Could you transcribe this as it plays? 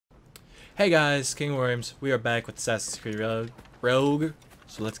Hey guys, King Worms. We are back with Assassin's Creed Rogue.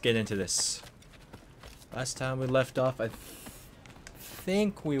 So let's get into this. Last time we left off, I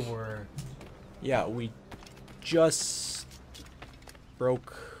think we were... Yeah, we just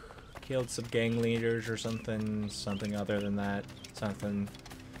killed some gang leaders or something. Something other than that. Something.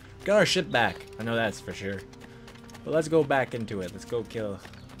 Got our ship back. I know that's for sure. But let's go back into it. Let's go kill...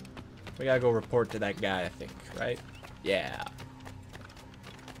 We gotta go report to that guy, I think, right? Yeah.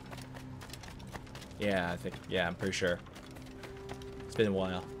 Yeah, I'm pretty sure. It's been a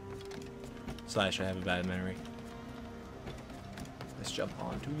while. Slash, I have a bad memory. Let's jump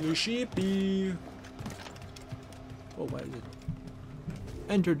onto the sheepy. Oh, why is it?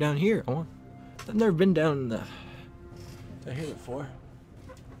 Enter down here. I've never been down here before.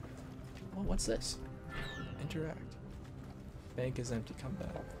 Oh, what's this? Interact. Bank is empty. Come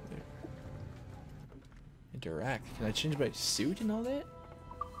back. There. Interact. Can I change my suit and all that?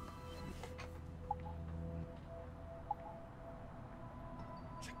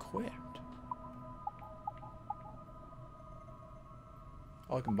 Equipped.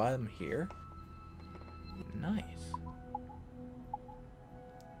 Oh, I can buy them here? Nice.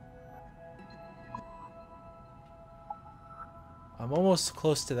 I'm almost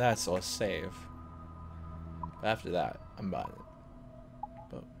close to that, so I'll save. But after that, I'm buying it.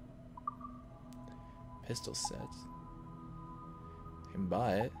 But pistol sets. I can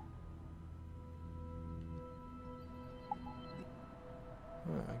buy it.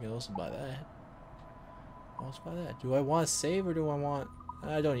 I can also buy that. Do I want to save or do I want...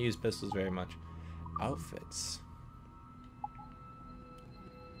 I don't use pistols very much. Outfits.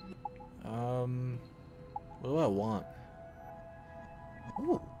 What do I want?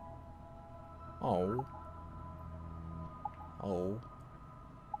 Ooh. Oh. Oh.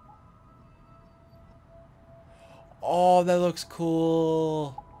 Oh, that looks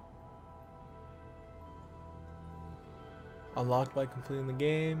cool. Unlocked by completing the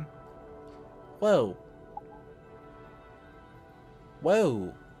game. Whoa.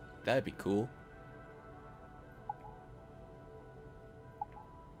 Whoa. That'd be cool.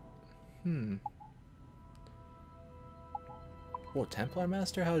 Whoa, Templar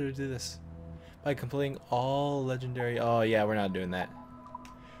Master? How do we do this? By completing all legendary... Oh, yeah, we're not doing that.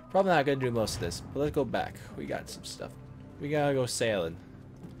 Probably not gonna do most of this, but let's go back. We got some stuff. We gotta go sailing.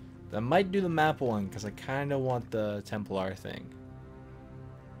 I might do the map one because I kind of want the Templar thing.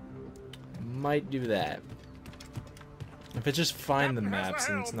 Might do that. If I just find the maps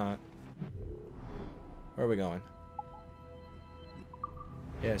and it's not... Where are we going?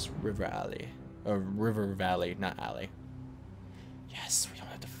 Yes, River Alley. Or River Valley, not Alley. Yes, we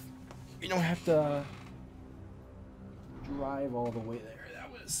don't have to drive all the way there.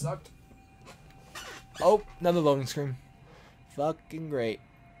 That would have sucked. Oh, another loading screen. Fucking great.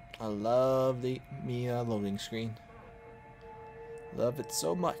 I love the loading screen. Love it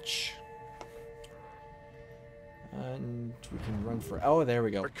so much. And we can run for... Oh, there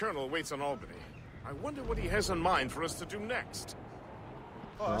we go. The Colonel waits on Albany. I wonder what he has in mind for us to do next.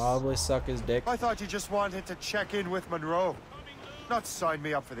 Probably suck his dick. I thought you just wanted to check in with Monroe. Not sign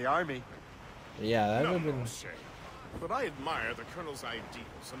me up for the army. Yeah, that would have been... But I admire the Colonel's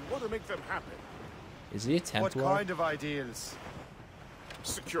ideals and want to make them happen. Is he a Templar? What kind of ideals?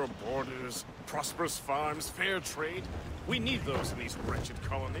 Secure borders, prosperous farms, fair trade. We need those in these wretched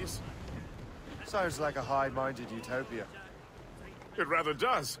colonies. Sounds like a high-minded utopia. It rather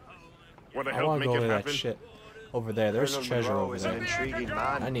does. Want to I help want to make go it to happen? that shit over there. There's Colonel treasure Monroe over is there. an intriguing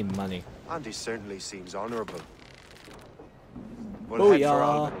man. I need money. And he certainly seems honorable. Oh, We'll head yeah. for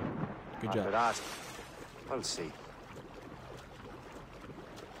Albany. Good After job. that, we'll see.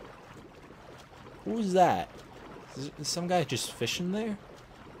 Who's that? Is some guy just fishing there?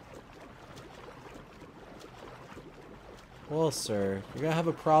 Well, sir, you're gonna have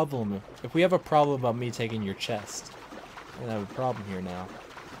a problem. If we have a problem about me taking your chest, we're gonna have a problem here now,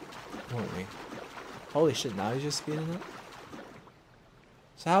 won't we? Holy shit, now he's just speeding up?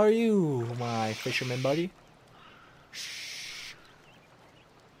 So how are you, my fisherman buddy? Shh.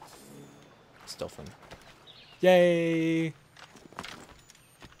 Still fun. Yay!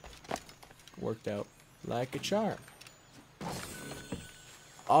 Worked out like a charm.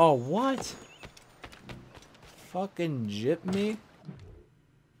 Oh, what? Fucking jip me?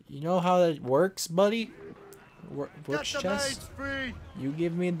 You know how that works, buddy? Works chest? You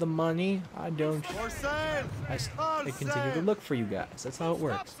give me the money, I don't. I continue to look for you guys. That's how it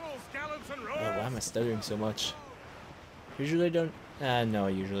works. Oh, why am I stuttering so much? Usually I don't. No, I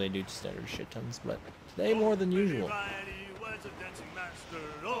usually do stutter shit tons, but today more than usual.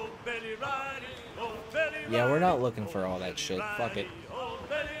 Yeah, we're not looking for all that shit. Fuck it.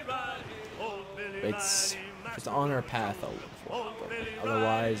 If it's on our path, I'll look for it. But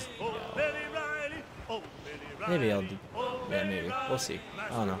otherwise, no. Maybe I'll do. Yeah, maybe. We'll see.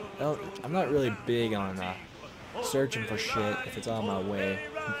 I don't know. I'm not really big on searching for shit if it's on my way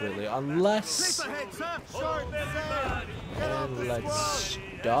completely. Unless. And let's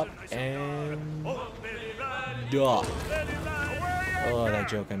stop and dock. Oh, that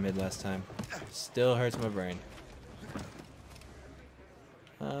joke I made last time. Still hurts my brain.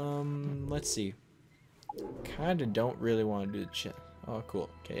 Let's see. Kinda don't really want to do the shit. Oh, cool.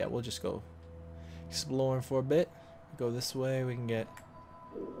 Okay, yeah, we'll just go exploring for a bit. Go this way, we can get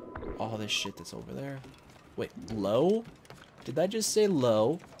all this shit that's over there. Wait, low? Did I just say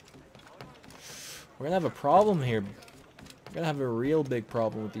low? We're gonna have a problem here. We're gonna have a real big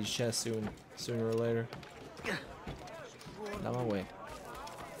problem with these chests sooner or later. Not my way.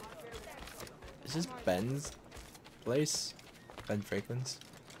 Is this Ben's place? Ben Franklin's?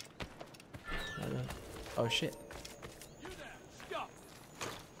 Oh shit.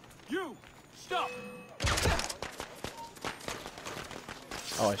 You stop.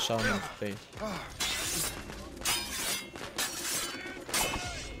 Oh, I shot him in the face.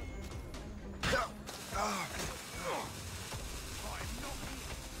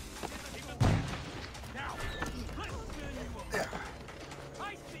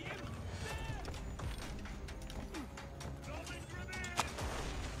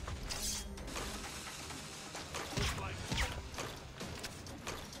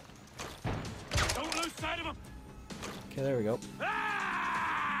 Okay, there we go.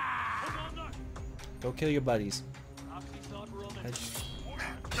 Go kill your buddies.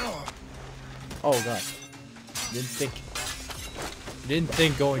 Oh god. Didn't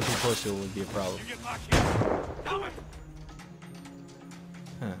think going too close to it would be a problem.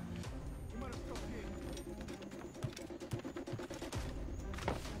 Huh.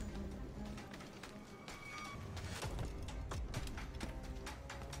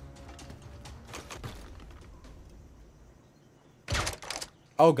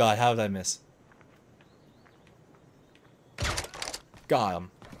 Oh god, how did I miss? Got him.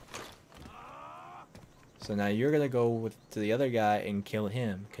 So now you're gonna go to the other guy and kill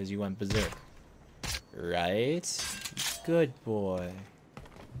him because you went berserk. Right? Good boy.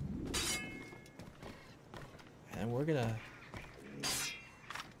 And we're gonna...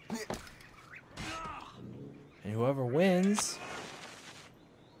 And whoever wins...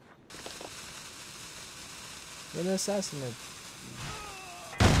 we're gonna assassinate.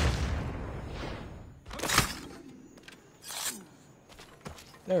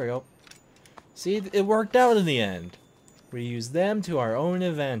 There we go. See, it worked out in the end. We used them to our own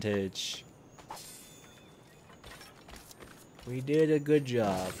advantage. We did a good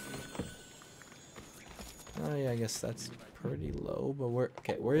job. Oh yeah, I guess that's pretty low, but we're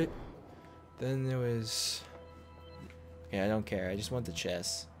then there was... Yeah, I don't care. I just want the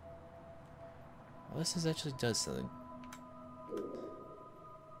chest. Well, this actually does something.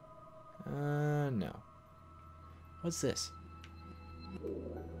 No. What's this?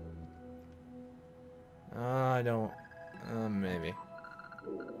 I don't... maybe.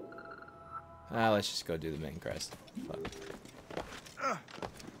 Let's just go do the main quest. Fuck.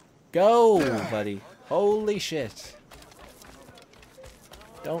 Go, buddy. Holy shit.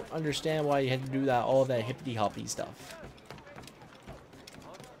 Don't understand why you had to do that, all that hippity-hoppy stuff.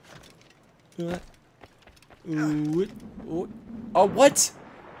 Oh, what?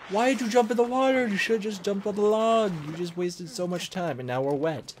 Why did you jump in the water? You should have just jumped on the log. You just wasted so much time, and now we're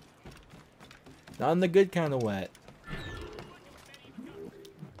wet. Not in the good kind of wet.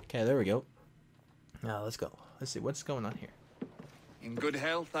 Okay, there we go. Now, let's go. Let's see, what's going on here? In good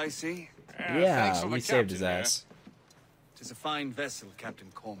health, I see. Yeah, we saved his ass. It is a fine vessel, Captain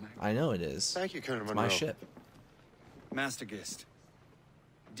Cormac. I know it is. Thank you, Colonel It's Monroe. my ship. Master Gist,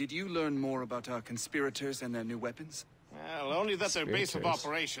 did you learn more about our conspirators and their new weapons? Well, only that their base of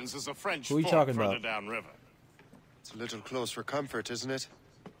operations is a French Who are you fort talking further about? downriver. It's a little close for comfort, isn't it?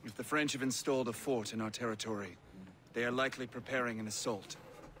 If the French have installed a fort in our territory, they are likely preparing an assault.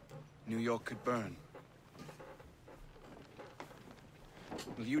 New York could burn.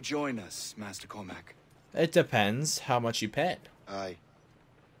 Will you join us, Master Cormac? It depends how much you pay. Aye.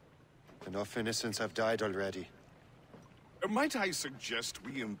 Enough innocents have died already. Might I suggest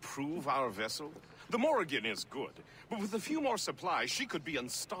we improve our vessel? The Morrigan is good, but with a few more supplies, she could be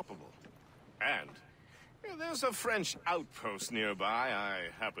unstoppable. And there's a French outpost nearby I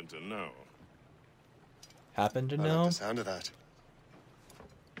happen to know. Happen to I know? like the sound of that.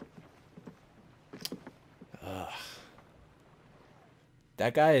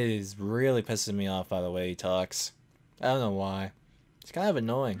 That guy is really pissing me off by the way he talks. I don't know why. It's kind of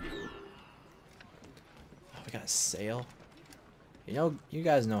annoying. I gotta sail. You know, you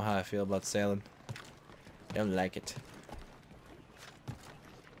guys know how I feel about sailing. I don't like it.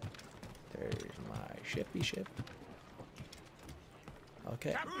 There's my shippy ship.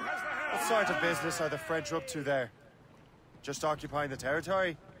 Okay. What sort of business are the French up to there? Just occupying the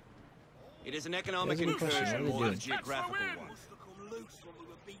territory? It is an economic Here's a good question. incursion What are they more than a doing? geographical one.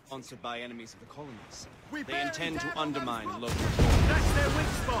 Sponsored by enemies of the colonies. They intend to undermine local. That's their weak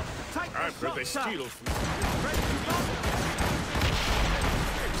spot. Take I've heard they steal from...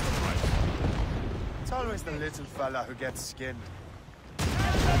 It's always the little fella who gets skinned.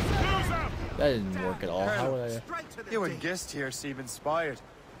 That didn't work at all. How would I... You and Gist here seem inspired.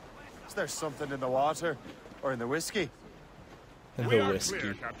 Is there something in the water? Or in the whiskey? The We are whiskey.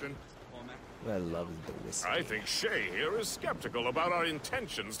 clear, Captain. I love the whiskey. I think Shay here is skeptical about our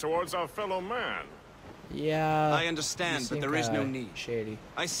intentions towards our fellow man. Yeah. I understand, but there is no need. Shady.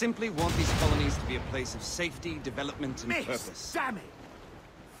 I simply want these colonies to be a place of safety, development, and Miss, purpose. damn it!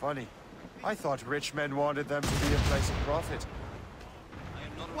 Funny. I thought rich men wanted them to be a place of profit. I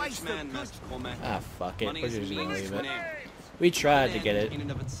am not a rich man, Master Cormac. Ah, fuck it. Money We're is a just gonna means leave to an it. end. We tried to get it. In and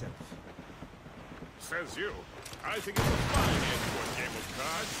of itself. Says you. I think it's a fine end to a game of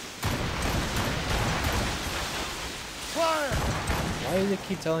cards. Fire! Why does it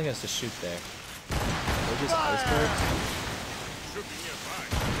keep telling us to shoot there? They're just icebergs? Shooting nearby.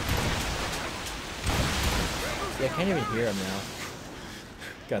 Yeah, I can't even hear them now.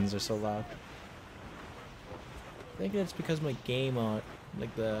 Guns are so loud. I think it's because my game on,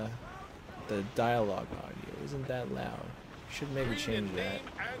 like the dialogue audio isn't that loud. Should maybe change in that. name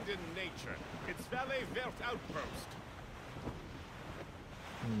and in nature. It's Valley Vert Outpost.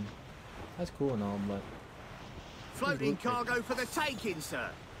 That's cool and all, but Floating cargo for the taking, sir.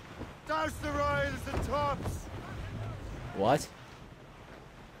 Douse the royals and tops! what?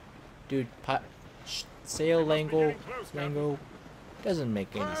 Dude, sail Lango doesn't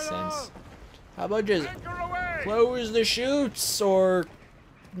make any sense. How about just Anchor away! close the chutes or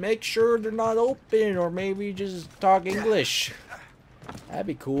make sure they're not open or maybe just talk English? That'd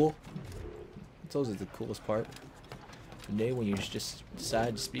be cool. It's always the coolest part. The day when you just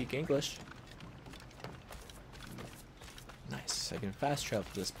decide to speak English. Nice. I can fast travel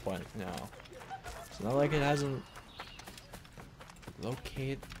to this point now. It's not like it hasn't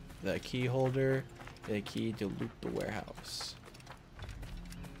locate the key holder, the key to loot the warehouse.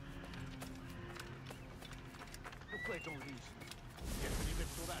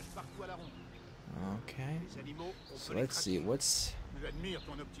 Okay. So let's see, what's...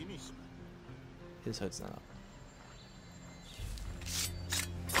 His hood's not up.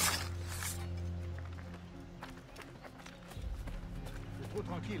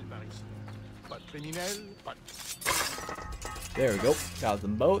 There we go. Got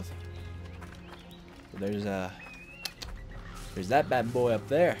them both. So there's that bad boy up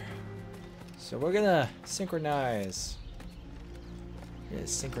there. So we're gonna synchronize. Yeah,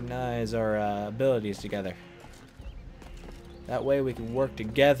 synchronize our abilities together. That way we can work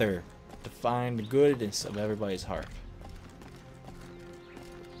together to find the goodness of everybody's heart.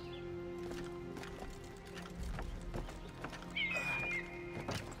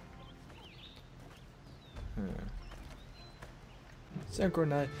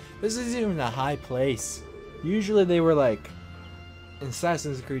 Synchronize. This isn't even a high place. Usually they were like in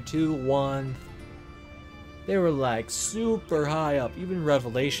Assassin's Creed 2, 1. They were like super high up. Even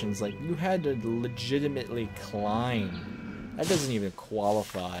Revelations, like you had to legitimately climb. That doesn't even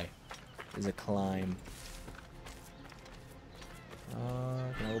qualify as a climb.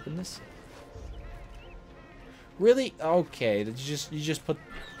 Can I open this? Really? Okay, you just put.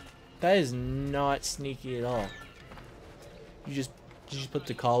 That is not sneaky at all. You just put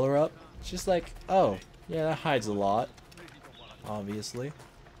the collar up. It's just like, oh, yeah, that hides a lot. Obviously.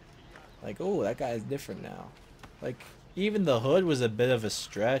 Like, oh, that guy is different now. Like, even the hood was a bit of a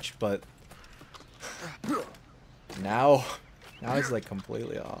stretch, but now it's like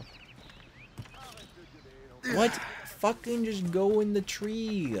completely off. What? Fucking just go in the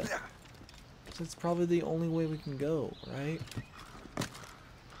tree. That's probably the only way we can go, right?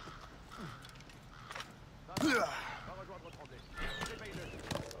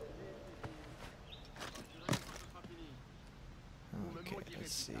 Okay,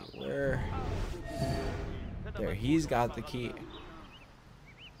 let's see where. There, he's got the key.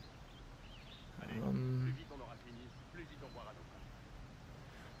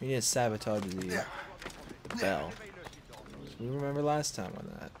 We need to sabotage the bell. So we remember last time on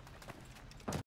that.